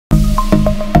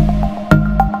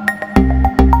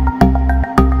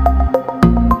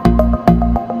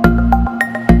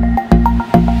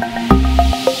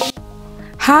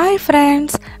Hi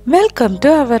friends, welcome to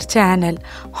our channel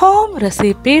Home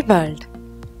Recipe World.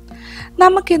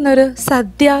 നമുക്കിന്നൊരു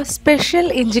സദ്യ special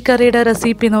ഇഞ്ചിക്കറിയുടെ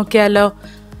recipe നോക്കിയാലോ.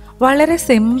 വളരെ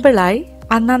സിമ്പിളായി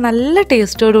എന്നാൽ നല്ല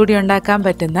ടേസ്റ്റോടുകൂടി ഉണ്ടാക്കാൻ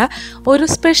പറ്റുന്ന ഒരു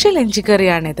സ്പെഷ്യൽ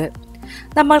ഇഞ്ചിക്കറിയാണിത്.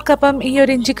 നമ്മൾക്കപ്പം ഈ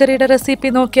ഒരു ഇഞ്ചിക്കറിയുടെ റെസിപ്പി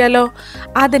നോക്കിയാലോ.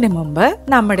 അതിനു മുമ്പ്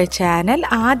നമ്മുടെ ചാനൽ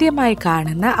ആദ്യമായി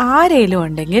കാണുന്ന ആരെങ്കിലും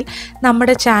ഉണ്ടെങ്കിൽ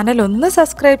നമ്മുടെ ചാനൽ ഒന്ന്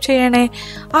സബ്സ്ക്രൈബ് ചെയ്യണേ.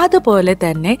 അതുപോലെ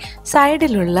തന്നെ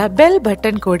സൈഡിലുള്ള ബെൽ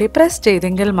ബട്ടൺ കൂടി പ്രസ്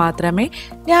ചെയ്തെങ്കിൽ മാത്രമേ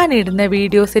ഞാനിടുന്ന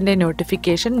വീഡിയോസിൻ്റെ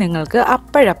നോട്ടിഫിക്കേഷൻ നിങ്ങൾക്ക്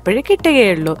അപ്പോഴപ്പോഴും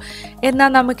കിട്ടുകയുള്ളൂ.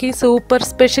 എന്നാൽ നമുക്ക് ഈ സൂപ്പർ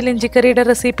സ്പെഷ്യൽ ഇഞ്ചിക്കറിയുടെ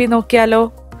റെസിപ്പി നോക്കിയാലോ.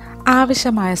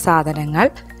 ആവശ്യമായ സാധനങ്ങൾ: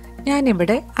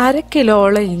 ഞാനിവിടെ 1/2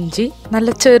 കിലോളം ഇഞ്ചി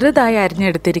നല്ല ചെറുതായി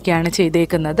അരിഞ്ഞെടുത്തിരിക്കുകയാണ്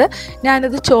ചെയ്തേക്കുന്നത്.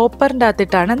 ഞാനിത് ചോപ്പറിൻ്റെ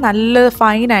അകത്തിട്ടാണ് നല്ല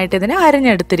ഫൈനായിട്ട് ഇതിനെ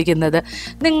അരിഞ്ഞെടുത്തിരിക്കുന്നത്.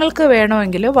 നിങ്ങൾക്ക്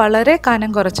വേണമെങ്കിൽ വളരെ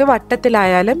കനം കുറച്ച്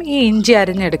വട്ടത്തിലായാലും ഈ ഇഞ്ചി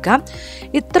അരിഞ്ഞെടുക്കാം.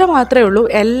 ഇത്ര മാത്രമേ ഉള്ളൂ.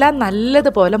 എല്ലാം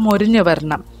നല്ലതുപോലെ മൊരിഞ്ഞു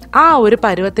വരണം. ആ ഒരു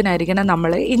പരുവത്തിനായിരിക്കണം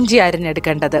നമ്മൾ ഇഞ്ചി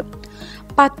അരിഞ്ഞെടുക്കേണ്ടത്.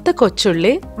 10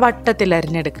 കൊച്ചുള്ളി വട്ടത്തിൽ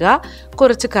അരിഞ്ഞെടുക്കുക.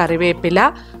 കുറച്ച്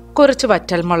കറിവേപ്പില, കുറച്ച്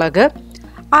വറ്റൽമുളക്,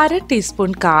 1/2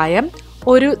 ടീസ്പൂൺ കായം,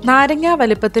 ഒരു നാരങ്ങ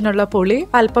വലിപ്പത്തിനുള്ള പുളി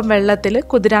അല്പം വെള്ളത്തിൽ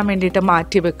കുതിരാൻ വേണ്ടിയിട്ട്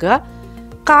മാറ്റി വെക്കുക.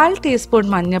 1/4 ടീസ്പൂൺ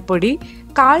മഞ്ഞൾപ്പൊടി,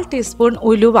 1/4 ടീസ്പൂൺ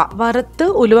ഉലുവ, വറുത്ത്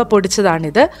ഉലുവ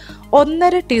പൊടിച്ചതാണിത്,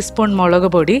 1/2 ടീസ്പൂൺ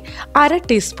മുളക് പൊടി, 1/2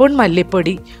 ടീസ്പൂൺ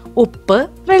മല്ലിപ്പൊടി, ഉപ്പ്,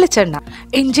 വെളിച്ചെണ്ണ.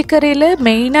 ഇഞ്ചിക്കറിയിൽ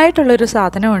മെയിനായിട്ടുള്ളൊരു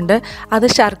സാധനമുണ്ട്, അത്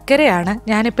ശർക്കരയാണ്.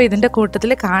 ഞാനിപ്പോൾ ഇതിൻ്റെ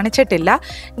കൂട്ടത്തിൽ കാണിച്ചിട്ടില്ല.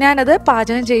 ഞാനത്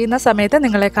പാചകം ചെയ്യുന്ന സമയത്ത്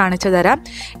നിങ്ങളെ കാണിച്ചു തരാം.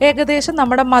 ഏകദേശം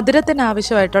നമ്മുടെ മധുരത്തിന്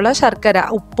ആവശ്യമായിട്ടുള്ള ശർക്കര,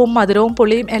 ഉപ്പും മധുരവും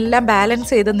പുളിയും എല്ലാം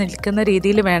ബാലൻസ് ചെയ്ത് നിൽക്കുന്ന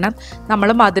രീതിയിൽ വേണം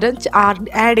നമ്മൾ മധുരം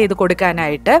ആഡ് ചെയ്ത്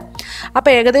കൊടുക്കാനായിട്ട്.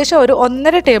 അപ്പോൾ ഏകദേശം ഒരു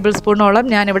 1.5 ടേബിൾ സ്പൂണോളം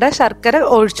ഞാനിവിടെ ശർക്കര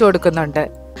ഒഴിച്ചു കൊടുക്കുന്നുണ്ട്.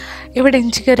 ഇവിടെ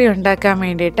ഇഞ്ചിക്കറി ഉണ്ടാക്കാൻ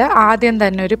വേണ്ടിയിട്ട് ആദ്യം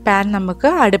തന്നെ ഒരു പാൻ നമുക്ക്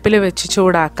അടുപ്പിൽ വെച്ച്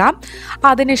ചൂടാക്കാം.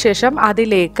 അതിനുശേഷം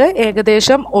അതിലേക്ക്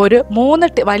ഏകദേശം ഒരു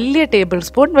 3 വലിയ ടേബിൾ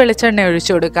സ്പൂൺ വെളിച്ചെണ്ണ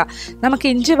ഒഴിച്ചു കൊടുക്കുക. നമുക്ക്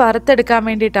ഇഞ്ചി വറുത്തെടുക്കാൻ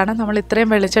വേണ്ടിയിട്ടാണ് നമ്മൾ ഇത്രയും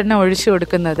വെളിച്ചെണ്ണ ഒഴിച്ചു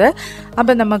കൊടുക്കുന്നത്.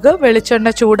 അപ്പം നമുക്ക്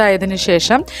വെളിച്ചെണ്ണ ചൂടായതിനു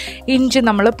ശേഷം ഇഞ്ചി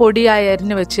നമ്മൾ പൊടിയായി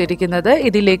അരിഞ്ഞ് വെച്ചിരിക്കുന്നത്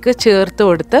ഇതിലേക്ക് ചേർത്ത്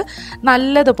കൊടുത്ത്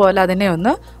നല്ലതുപോലെ അതിനെ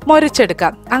ഒന്ന്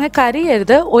മൊരിച്ചെടുക്കാം. അങ്ങ്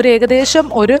കരിയരുത്. ഏകദേശം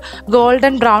ഒരു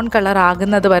ഗോൾഡൻ ബ്രൗൺ കളർ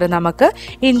ആകുന്നത് വരെ നമുക്ക്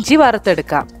ഇഞ്ചി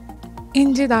വറുത്തെടുക്കാം.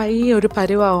 ഇഞ്ചി ഈ ഒരു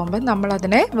പരുവാകുമ്പോൾ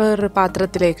നമ്മളതിനെ വേറൊരു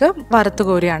പാത്രത്തിലേക്ക് വറുത്ത്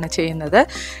കോരിയാണ് ചെയ്യുന്നത്.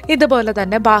 ഇതുപോലെ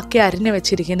തന്നെ ബാക്കി അരിഞ്ഞു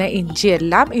വെച്ചിരിക്കുന്ന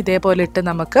ഇഞ്ചിയെല്ലാം ഇതേപോലെ ഇട്ട്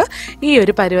നമുക്ക് ഈ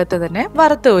ഒരു പരുവത്തെ തന്നെ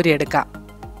വറുത്ത് കോരിയെടുക്കാം.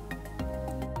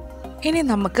 ഇനി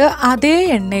നമുക്ക് അതേ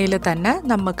എണ്ണയിൽ തന്നെ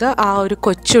നമുക്ക് ആ ഒരു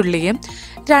കൊച്ചുള്ളിയും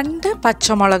 2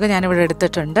 പച്ചമുളക് ഞാനിവിടെ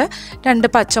എടുത്തിട്ടുണ്ട്.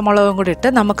 2 പച്ചമുളകും കൂടി ഇട്ട്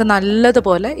നമുക്ക്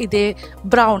നല്ലതുപോലെ ഇതേ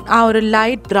ബ്രൗൺ, ആ ഒരു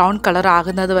ലൈറ്റ് ബ്രൗൺ കളർ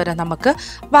ആകുന്നത് വരെ നമുക്ക്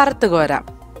വറുത്ത് കോരാം.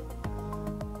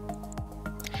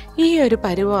 ഈ ഒരു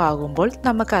പരുവമാകുമ്പോൾ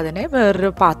നമുക്കതിനെ വേറൊരു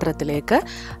പാത്രത്തിലേക്ക്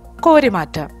കോരി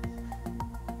മാറ്റാം.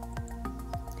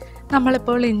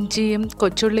 നമ്മളിപ്പോൾ ഇഞ്ചിയും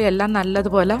കൊച്ചുള്ളിയും എല്ലാം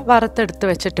നല്ലതുപോലെ വറുത്തെടുത്ത്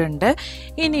വെച്ചിട്ടുണ്ട്.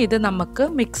 ഇനി ഇത് നമുക്ക്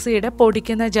മിക്സിയുടെ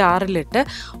പൊടിക്കുന്ന ജാറിലിട്ട്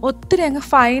ഒത്തിരി അങ്ങ്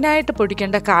ഫൈനായിട്ട്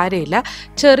പൊടിക്കേണ്ട കാര്യമില്ല.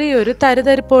 ചെറിയൊരു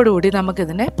തരിതരിപ്പോടുകൂടി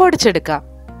നമുക്കിതിനെ പൊടിച്ചെടുക്കാം.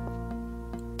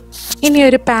 ഇനി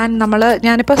ഒരു പാൻ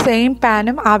ഞാനിപ്പോൾ സെയിം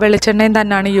പാനും ആ വെളിച്ചെണ്ണയും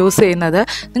തന്നെയാണ് യൂസ് ചെയ്യുന്നത്.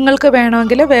 നിങ്ങൾക്ക്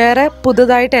വേണമെങ്കിൽ വേറെ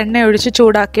പുതുതായിട്ട് എണ്ണ ഒഴിച്ച്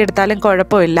ചൂടാക്കി എടുത്താലും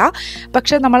കുഴപ്പമില്ല.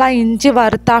 പക്ഷെ നമ്മൾ ആ ഇഞ്ചി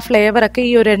വറുത്ത ആ ഫ്ലേവറൊക്കെ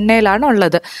ഈ ഒരു എണ്ണയിലാണ്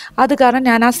ഉള്ളത്. അത് കാരണം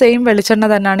ഞാൻ ആ സെയിം വെളിച്ചെണ്ണ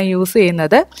തന്നെയാണ് യൂസ്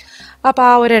ചെയ്യുന്നത്. അപ്പോൾ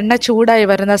ആ ഒരു എണ്ണ ചൂടായി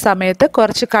വരുന്ന സമയത്ത്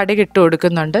കുറച്ച് കടുക് ഇട്ട്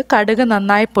കൊടുക്കുന്നുണ്ട്. കടുക്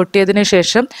നന്നായി പൊട്ടിയതിന്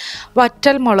ശേഷം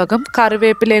വറ്റൽമുളകും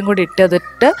കറിവേപ്പിലയും കൂടി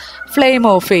ഇട്ടിട്ട് ഫ്ലെയിം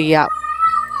ഓഫ് ചെയ്യുക.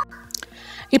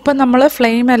 ഇപ്പം നമ്മൾ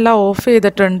ഫ്ലെയിം എല്ലാം ഓഫ്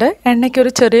ചെയ്തിട്ടുണ്ട്.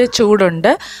 എണ്ണയ്ക്കൊരു ചെറിയ ചൂടുണ്ട്.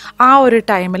 ആ ഒരു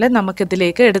ടൈമിൽ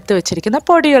നമുക്കിതിലേക്ക് എടുത്തു വെച്ചിരിക്കുന്ന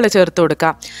പൊടികൾ ചേർത്ത്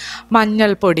കൊടുക്കാം.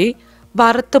 മഞ്ഞൾപ്പൊടി,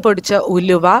 വറുത്ത് പൊടിച്ച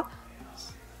ഉലുവ,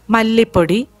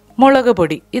 മല്ലിപ്പൊടി, മുളക്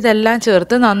പൊടി, ഇതെല്ലാം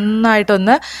ചേർത്ത്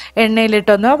നന്നായിട്ടൊന്ന്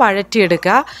എണ്ണയിലിട്ടൊന്ന്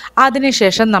വഴറ്റിയെടുക്കുക.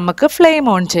 അതിനുശേഷം നമുക്ക് ഫ്ലെയിം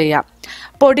ഓൺ ചെയ്യാം.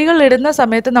 പൊടികൾ ഇടുന്ന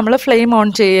സമയത്ത് നമ്മൾ ഫ്ലെയിം ഓൺ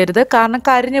ചെയ്യരുത്, കാരണം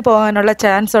കരിഞ്ഞു പോകാനുള്ള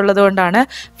ചാൻസ് ഉള്ളതുകൊണ്ടാണ്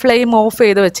ഫ്ലെയിം ഓഫ്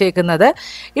ചെയ്ത് വെച്ചേക്കുന്നത്.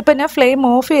 ഇപ്പം ഞാൻ ഫ്ലെയിം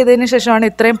ഓഫ് ചെയ്തതിന് ശേഷമാണ്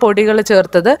ഇത്രയും പൊടികൾ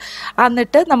ചേർത്തത്.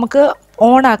 എന്നിട്ട് നമുക്ക്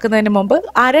ഓൺ ആക്കുന്നതിന് മുമ്പ്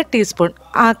 1/2 ടീസ്പൂൺ,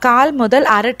 1/4 മുതൽ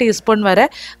 1/2 ടീസ്പൂൺ വരെ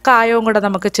കായവും കൂടെ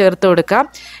നമുക്ക് ചേർത്ത് കൊടുക്കാം.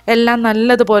 എല്ലാം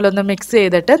നല്ലതുപോലെ ഒന്ന് മിക്സ്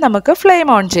ചെയ്തിട്ട് നമുക്ക് ഫ്ലെയിം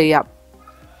ഓൺ ചെയ്യാം.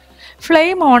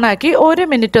 ഫ്ലെയിം ഓണാക്കി 1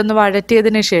 മിനിറ്റ് ഒന്ന്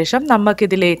വഴറ്റിയതിന് ശേഷം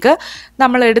നമുക്കിതിലേക്ക്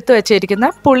നമ്മൾ എടുത്തു വച്ചിരിക്കുന്ന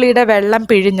പുളിയുടെ വെള്ളം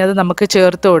പിഴിഞ്ഞത് നമുക്ക്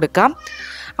ചേർത്ത് കൊടുക്കാം.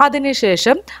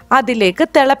 അതിനുശേഷം അതിലേക്ക്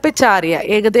തിളപ്പിച്ചാറിയ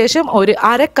ഏകദേശം ഒരു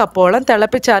 1/2 കപ്പോളം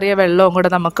തിളപ്പിച്ചാറിയ വെള്ളവും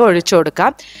കൂടെ നമുക്ക് ഒഴിച്ചു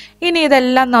കൊടുക്കാം. ഇനി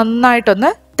ഇതെല്ലാം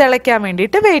നന്നായിട്ടൊന്ന് തിളയ്ക്കാൻ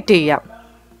വേണ്ടിയിട്ട് വെയിറ്റ് ചെയ്യാം.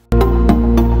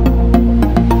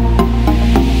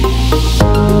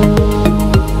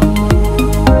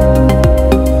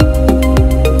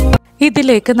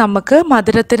 ഇതിലേക്ക് നമുക്ക്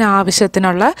മധുരത്തിന്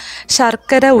ആവശ്യത്തിനുള്ള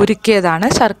ശർക്കര ഉരുക്കിയതാണ്.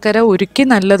 ശർക്കര ഉരുക്കി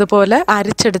നല്ലതുപോലെ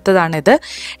അരിച്ചെടുത്തതാണിത്.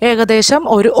 ഏകദേശം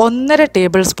ഒരു 1.5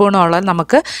 ടേബിൾ സ്പൂണോളം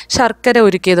നമുക്ക് ശർക്കര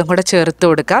ഉരുക്കിയതും കൂടെ ചേർത്ത്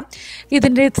കൊടുക്കാം.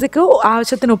 ഇതിൻ്റെ ഇതിലേക്ക്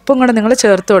ആവശ്യത്തിന് ഉപ്പും കൂടെ നിങ്ങൾ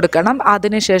ചേർത്ത് കൊടുക്കണം.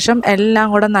 അതിനുശേഷം എല്ലാം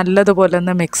കൂടെ നല്ലതുപോലെ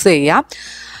ഒന്ന് മിക്സ് ചെയ്യാം.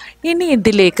 ഇനി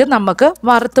ഇതിലേക്ക് നമുക്ക്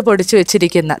വറുത്ത് പൊടിച്ച്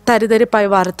വെച്ചിരിക്കുന്ന തരിതരിപ്പായി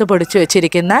വറുത്ത് പൊടിച്ച്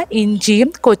വെച്ചിരിക്കുന്ന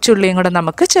ഇഞ്ചിയും കൊച്ചുള്ളിയും കൂടെ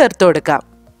നമുക്ക് ചേർത്ത് കൊടുക്കാം.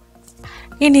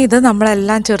 ഇനി ഇത്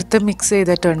നമ്മളെല്ലാം ചേർത്ത് മിക്സ്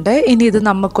ചെയ്തിട്ടുണ്ട്. ഇനി ഇത്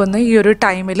നമുക്കൊന്ന് ഈ ഒരു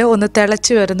ടൈമിൽ ഒന്ന്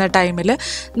തിളച്ച് വരുന്ന ടൈമിൽ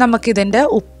നമുക്കിതിൻ്റെ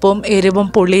ഉപ്പും എരിവും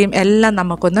പുളിയും എല്ലാം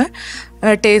നമുക്കൊന്ന്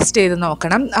ടേസ്റ്റ് ചെയ്ത്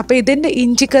നോക്കണം. അപ്പോൾ ഇതിൻ്റെ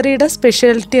ഇഞ്ചിക്കറിയുടെ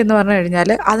സ്പെഷ്യാലിറ്റി എന്ന് പറഞ്ഞു കഴിഞ്ഞാൽ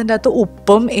അതിൻ്റെ അകത്ത്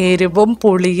ഉപ്പും എരിവും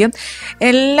പുളിയും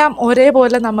എല്ലാം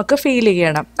ഒരേപോലെ നമുക്ക് ഫീൽ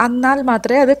ചെയ്യണം. എന്നാൽ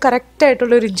മാത്രമേ അത്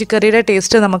കറക്റ്റായിട്ടുള്ളൊരു ഇഞ്ചിക്കറിയുടെ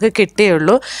ടേസ്റ്റ് നമുക്ക്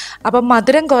കിട്ടുകയുള്ളൂ. അപ്പം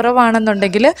മധുരം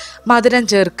കുറവാണെന്നുണ്ടെങ്കിൽ മധുരം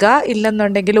ചേർക്കുക,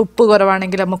 ഇല്ലെന്നുണ്ടെങ്കിൽ ഉപ്പ്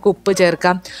കുറവാണെങ്കിൽ നമുക്ക് ഉപ്പ്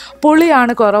ചേർക്കാം. പുളിയാണ്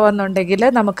കുറവെന്നുണ്ടെങ്കിൽ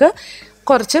നമുക്ക്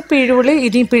കുറച്ച് പിഴുപുളി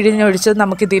ഇനി പിഴിഞ്ഞൊഴിച്ച്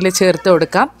നമുക്കിതിൽ ചേർത്ത്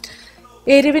കൊടുക്കാം.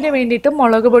 എരിവിന് വേണ്ടിയിട്ട്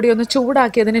മുളക് പൊടി ഒന്ന്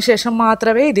ചൂടാക്കിയതിന് ശേഷം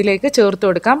മാത്രമേ ഇതിലേക്ക് ചേർത്ത്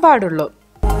കൊടുക്കാൻ പാടുള്ളൂ.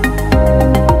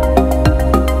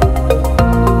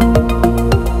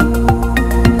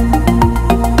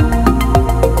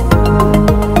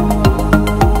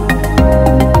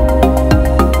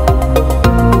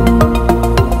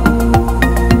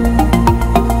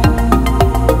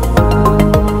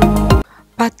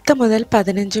 മുതൽ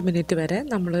 15 മിനിറ്റ് വരെ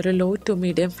നമ്മളൊരു ലോ ടു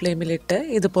മീഡിയം ഫ്ലെയിമിലിട്ട്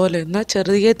ഇതുപോലെ ഒന്ന്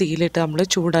ചെറിയ തീയിലിട്ട് നമ്മൾ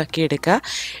ചൂടാക്കിയെടുക്കുക.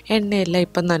 എണ്ണയെല്ലാം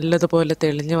ഇപ്പം നല്ലതുപോലെ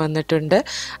തെളിഞ്ഞ് വന്നിട്ടുണ്ട്.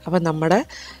 അപ്പം നമ്മുടെ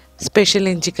സ്പെഷ്യൽ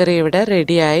ഇഞ്ചിക്കറി ഇവിടെ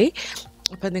റെഡിയായി.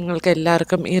 അപ്പം നിങ്ങൾക്ക്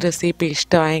എല്ലാവർക്കും ഈ റെസിപ്പി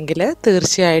ഇഷ്ടമായെങ്കിൽ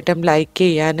തീർച്ചയായിട്ടും ലൈക്ക്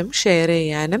ചെയ്യാനും ഷെയർ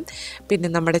ചെയ്യാനും പിന്നെ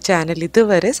നമ്മുടെ ചാനൽ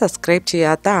ഇതുവരെ സബ്സ്ക്രൈബ്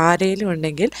ചെയ്യാത്ത ആരെങ്കിലും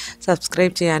ഉണ്ടെങ്കിൽ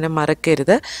സബ്സ്ക്രൈബ് ചെയ്യാനും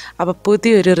മറക്കരുത്. അപ്പോൾ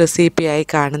പുതിയൊരു റെസിപ്പിയായി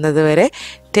കാണുന്നത് വരെ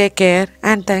take care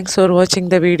and thanks for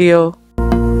watching the video.